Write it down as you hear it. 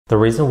The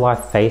reason why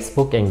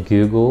Facebook and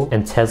Google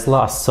and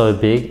Tesla are so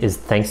big is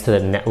thanks to the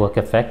network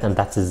effect, and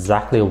that's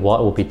exactly what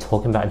we'll be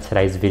talking about in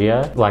today's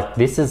video. Like,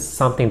 this is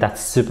something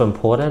that's super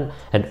important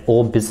and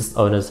all business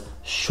owners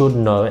should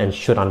know and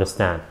should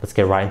understand. Let's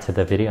get right into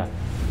the video.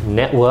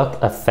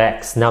 Network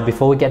effects. Now,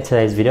 before we get to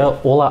today's video,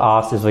 all I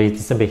ask is for you to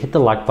simply hit the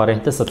like button,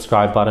 hit the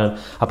subscribe button.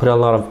 I put a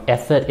lot of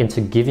effort into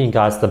giving you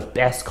guys the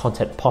best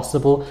content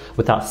possible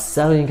without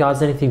selling you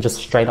guys anything, just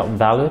straight up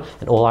value.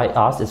 And all I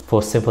ask is for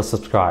a simple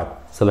subscribe.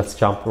 So let's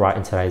jump right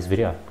into today's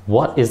video.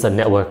 What is the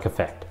network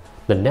effect?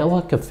 The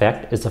network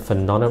effect is a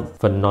phenomenon.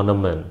 The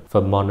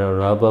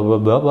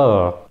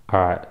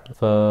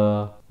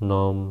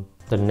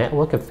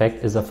network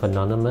effect is a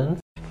phenomenon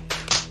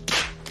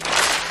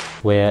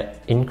where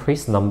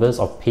increased numbers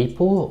of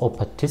people or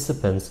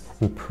participants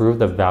improve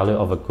the value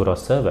of a good or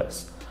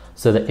service.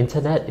 So the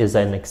internet is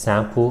an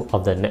example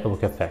of the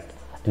network effect.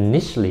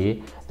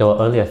 Initially, there were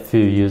only a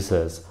few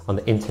users on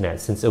the internet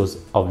since it was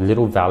of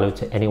little value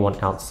to anyone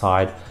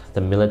outside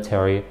the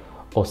military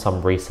or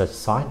some research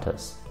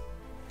scientists.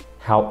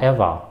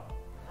 However,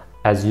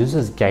 as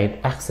users gained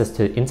access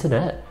to the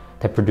internet,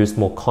 they produced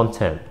more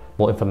content,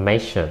 more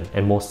information,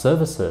 and more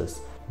services.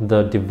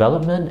 The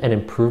development and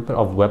improvement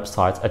of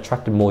websites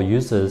attracted more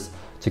users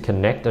to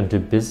connect and do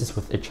business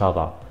with each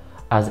other.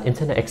 As the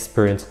internet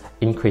experienced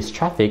increased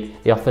traffic,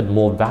 it offered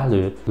more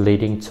value,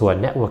 leading to a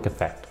network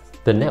effect.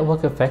 The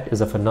network effect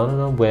is a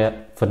phenomenon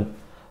where oh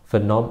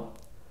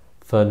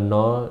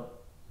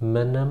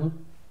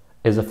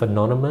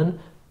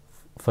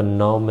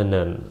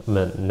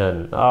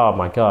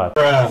my god.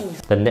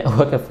 The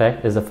network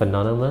effect is a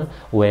phenomenon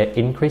where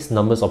increased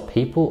numbers of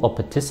people or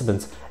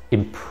participants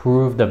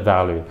improve the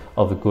value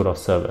of a good or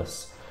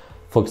service.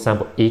 For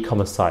example,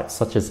 e-commerce sites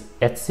such as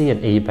Etsy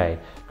and eBay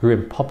grew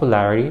in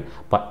popularity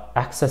by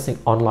accessing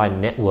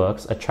online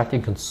networks,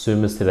 attracting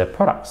consumers to their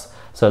products.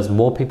 So as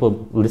more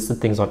people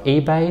listed things on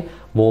eBay,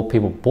 more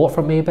people bought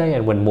from eBay,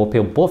 and when more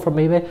people bought from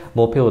eBay,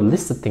 more people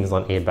listed things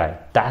on eBay.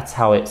 That's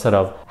how it sort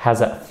of has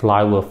that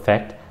flywheel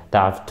effect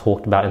that I've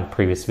talked about in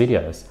previous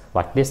videos,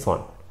 like this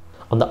one.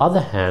 On the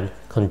other hand,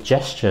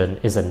 congestion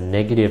is a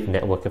negative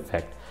network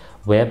effect,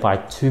 whereby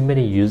too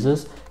many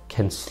users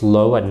can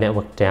slow a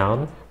network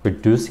down,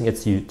 reducing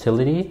its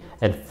utility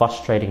and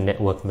frustrating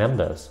network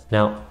members.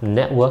 Now,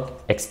 network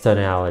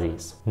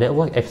externalities.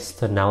 Network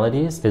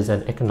externalities is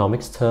an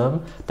economics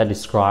term that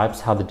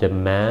describes how the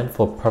demand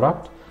for a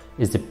product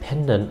is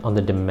dependent on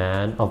the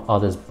demand of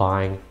others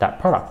buying that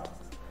product.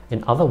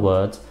 In other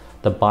words,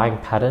 the buying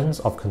patterns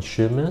of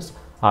consumers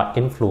are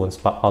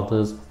influenced by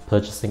others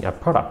purchasing a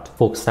product.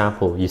 For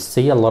example, you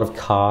see a lot of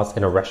cars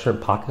in a restaurant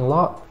parking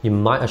lot, you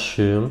might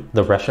assume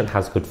the restaurant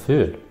has good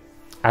food.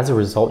 As a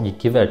result, you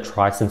give it a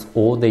try since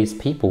all these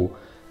people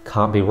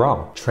can't be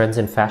wrong. Trends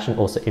in fashion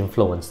also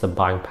influence the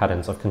buying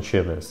patterns of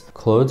consumers.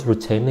 Clothes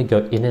routinely go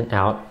in and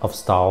out of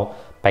style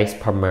based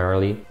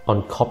primarily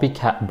on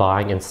copycat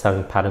buying and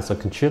selling patterns of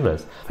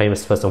consumers.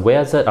 Famous person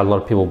wears it, a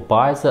lot of people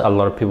buys it, a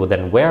lot of people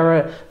then wear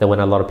it. Then when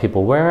a lot of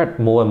people wear it,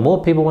 more and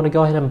more people want to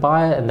go ahead and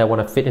buy it, and they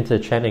want to fit into the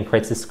trend, and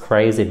creates this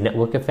crazy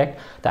network effect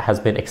that has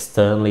been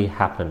externally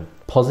happened.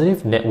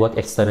 Positive network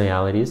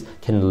externalities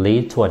can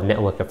lead to a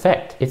network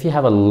effect. If you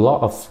have a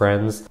lot of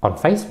friends on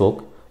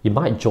Facebook, you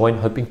might join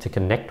hoping to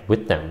connect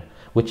with them,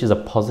 which is a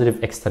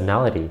positive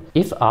externality.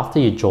 If after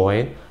you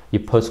join, you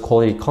post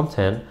quality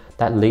content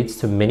that leads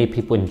to many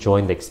people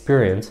enjoying the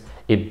experience,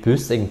 it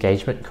boosts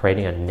engagement,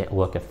 creating a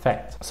network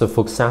effect. So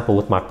for example,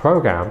 with my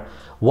program,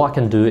 what I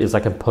can do is I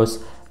can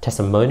post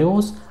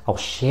testimonials, I'll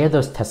share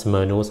those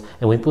testimonials,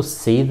 and when people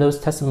see those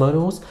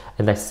testimonials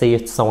and they see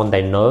it's someone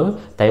they know,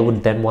 they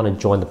would then want to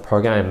join the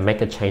program and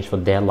make a change for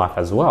their life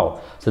as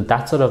well. So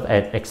that's sort of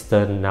an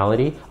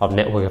externality of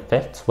network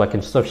effects, where I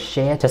can sort of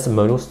share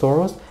testimonial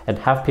stories and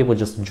have people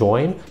just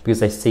join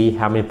because they see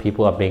how many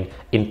people are being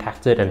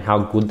impacted and how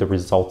good the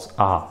results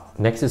are.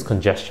 Next is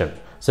congestion.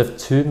 So if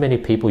too many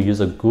people use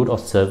a good or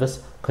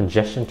service,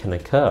 congestion can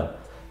occur.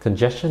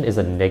 Congestion is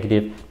a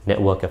negative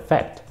network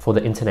effect. For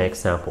the internet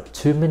example,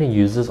 too many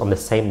users on the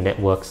same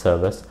network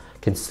service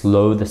can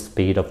slow the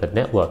speed of the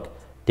network,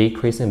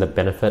 decreasing the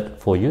benefit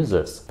for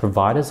users.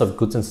 Providers of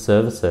goods and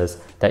services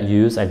that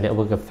use a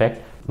network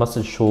effect must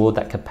ensure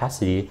that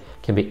capacity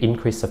can be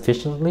increased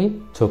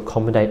sufficiently to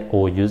accommodate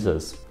all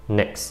users.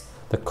 Next,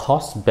 the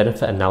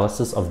cost-benefit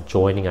analysis of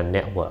joining a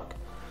network.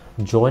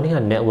 Joining a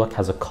network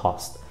has a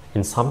cost.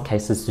 In some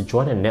cases, to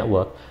join a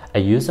network, a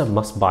user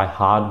must buy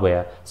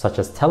hardware such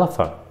as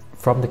telephone.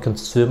 From the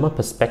consumer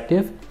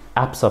perspective,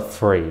 apps are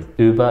free.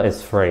 Uber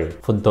is free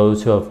for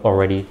those who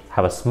already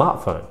have a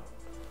smartphone.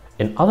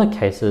 In other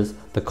cases,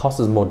 the cost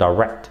is more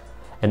direct.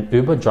 An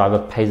Uber driver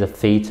pays a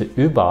fee to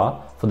Uber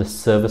for the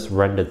service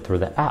rendered through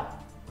the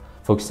app.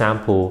 For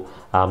example,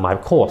 my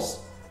course.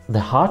 The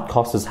hard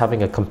cost is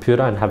having a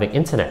computer and having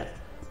internet.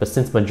 But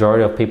since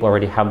majority of people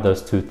already have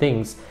those two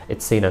things,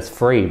 it's seen as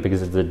free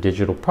because it's a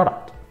digital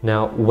product.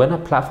 Now, when a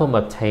platform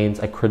obtains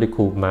a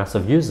critical mass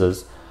of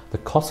users, the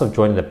cost of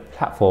joining the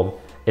platform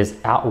is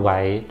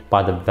outweighed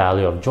by the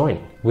value of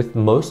joining, with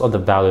most of the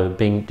value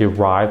being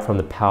derived from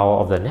the power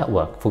of the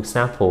network. For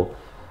example,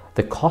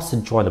 the cost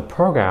to join the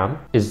program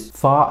is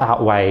far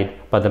outweighed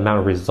by the amount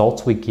of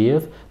results we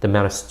give, the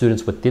amount of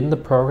students within the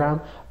program,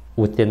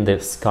 within the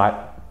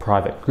Skype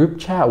private group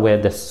chat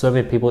where there's so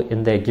many people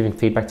in there giving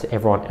feedback to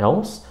everyone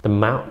else. The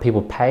amount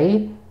people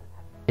pay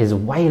is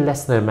way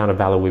less than the amount of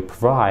value we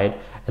provide,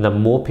 and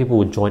then more people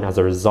will join as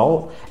a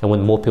result, and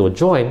when more people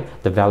join,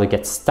 the value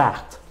gets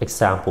stacked.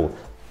 Example,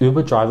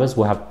 Uber drivers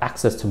will have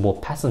access to more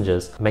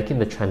passengers, making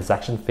the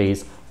transaction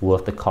fees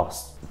worth the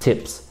cost.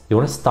 Tips. You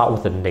want to start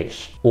with a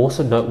niche.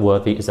 Also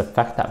noteworthy is the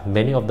fact that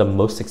many of the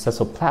most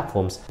successful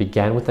platforms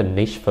began with a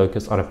niche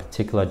focus on a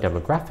particular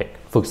demographic.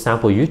 For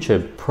example,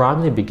 YouTube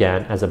primarily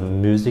began as a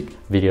music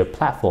video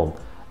platform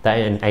that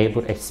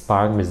enabled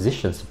aspiring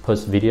musicians to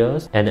post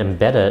videos and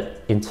embed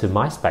it into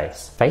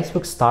MySpace.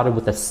 Facebook started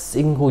with a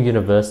single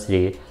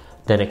university,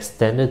 then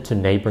extended to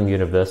neighboring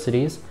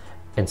universities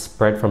and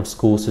spread from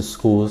schools to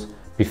schools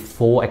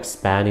before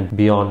expanding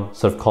beyond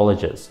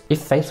colleges. If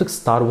Facebook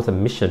started with a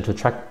mission to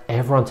attract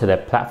everyone to their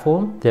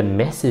platform, their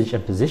message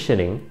and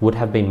positioning would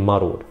have been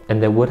muddled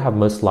and they would have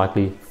most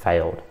likely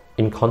failed.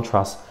 In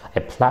contrast,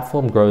 a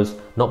platform grows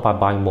not by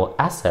buying more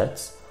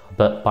assets,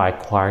 but by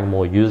acquiring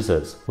more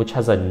users, which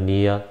has a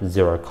near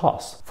zero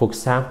cost. For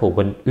example,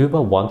 when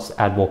Uber wants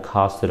to add more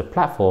cars to the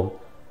platform,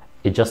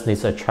 it just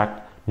needs to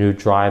attract new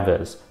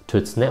drivers to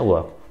its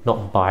network,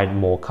 not buy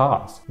more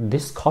cars.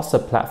 This costs the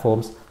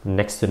platforms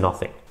next to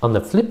nothing. On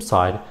the flip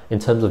side, in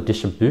terms of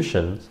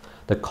distributions,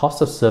 the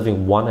cost of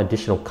serving one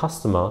additional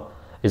customer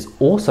is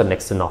also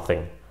next to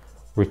nothing.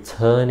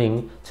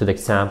 Returning to the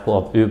example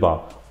of Uber,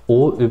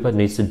 all Uber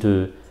needs to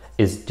do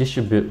is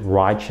distribute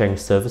ride-sharing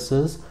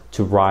services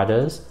to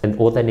riders, and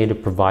all they need to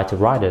provide to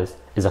riders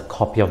is a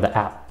copy of the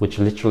app, which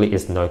literally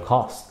is no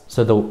cost.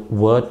 So the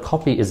word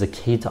copy is the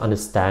key to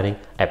understanding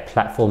a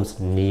platform's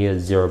near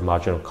zero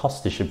marginal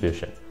cost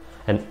distribution.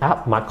 An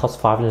app might cost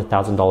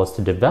 $500,000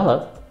 to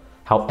develop.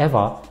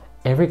 However,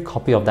 every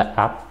copy of that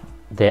app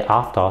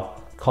thereafter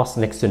costs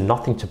next to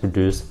nothing to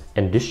produce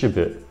and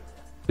distribute.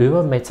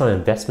 Uber made some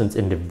investments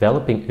in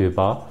developing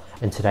Uber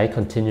and today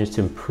continues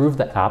to improve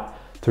the app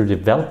through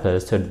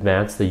developers to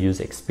advance the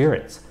user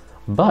experience.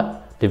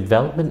 But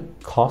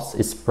development costs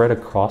is spread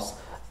across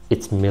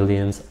its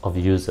millions of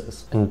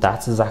users. And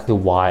that's exactly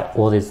why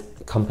all these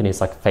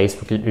companies like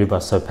Facebook and Uber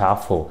are so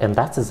powerful. And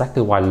that's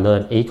exactly why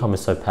Learn Ecom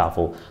is so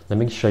powerful. Let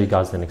me show you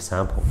guys an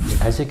example.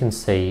 As you can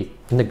see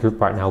in the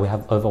group right now, we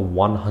have over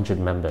 100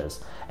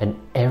 members and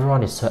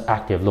everyone is so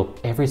active. Look,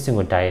 every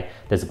single day,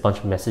 there's a bunch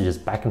of messages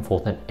back and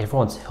forth and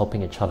everyone's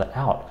helping each other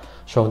out,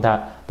 showing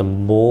that the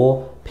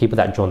more people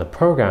that join the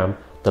program,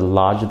 the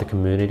larger the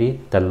community,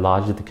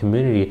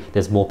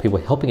 there's more people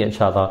helping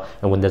each other.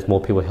 And when there's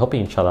more people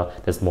helping each other,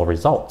 there's more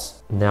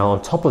results. Now,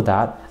 on top of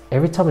that,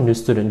 every time a new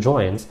student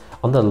joins,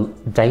 on the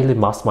daily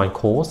mastermind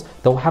course,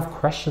 they'll have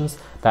questions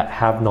that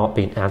have not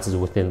been answered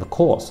within the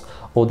course.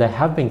 Or there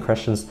have been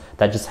questions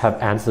that just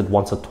have answered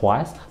once or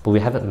twice, but we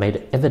haven't made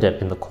it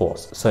evident in the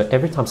course. So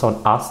every time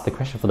someone asks the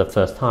question for the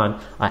first time,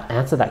 I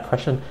answer that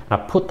question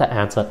and I put that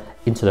answer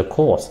into the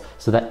course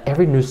so that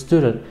every new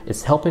student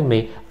is helping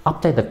me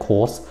update the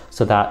course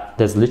so that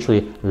there's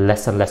literally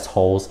less and less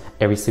holes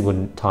every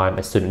single time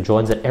a student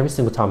joins, and every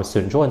single time a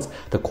student joins,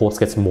 the course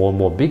gets more and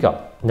more bigger.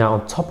 Now,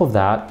 on top of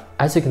that,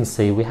 as you can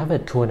see, we have a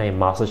Q&A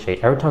master sheet.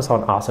 Every time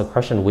someone asks a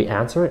question, we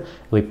answer it.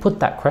 We put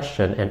that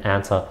question and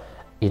answer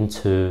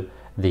into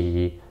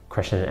the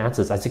question and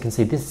answers. As you can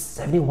see, this is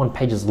 71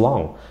 pages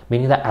long,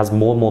 meaning that as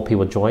more and more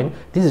people join,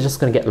 this is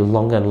just going to get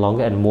longer and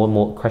longer, and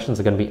more questions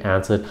are going to be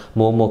answered,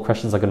 more and more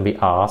questions are going to be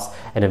asked,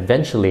 and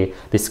eventually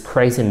this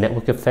crazy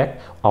network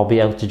effect, I'll be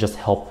able to just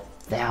help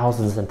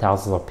thousands and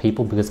thousands of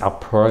people because our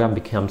program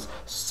becomes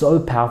so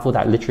powerful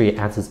that literally it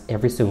answers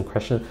every single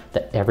question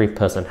that every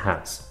person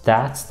has.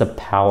 That's the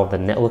power of the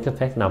network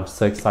effect, and I'm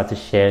so excited to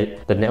share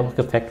the network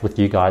effect with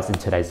you guys in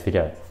today's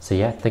video. So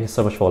yeah, thank you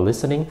so much for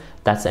listening.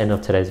 That's the end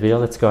of today's video.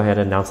 Let's go ahead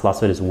and announce last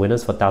video's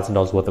winners for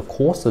 $1,000 worth of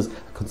courses,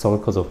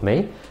 consulting course with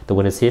me. The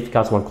winners here. If you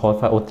guys want to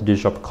qualify, all to do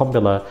is drop a comment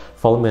below,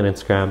 follow me on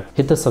Instagram,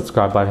 hit the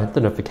subscribe button, hit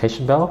the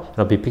notification bell, and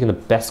I'll be picking the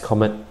best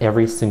comment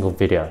every single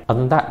video. Other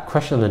than that,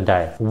 question of the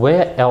day: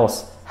 where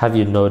else have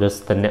you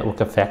noticed the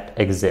network effect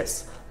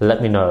exists?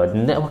 Let me know. The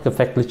network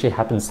effect literally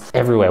happens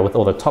everywhere with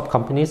all the top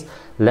companies.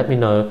 Let me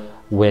know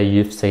where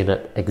you've seen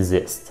it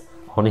exist.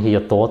 I want to hear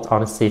your thoughts. I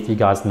want to see if you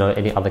guys know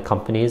any other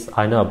companies.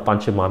 I know a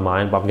bunch in my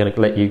mind, but I'm going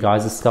to let you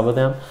guys discover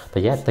them.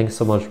 But yeah, thanks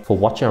so much for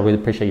watching. I really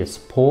appreciate your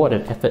support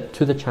and effort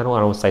to the channel.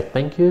 And I want to say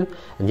thank you.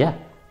 And yeah,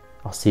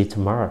 I'll see you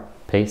tomorrow.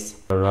 Peace.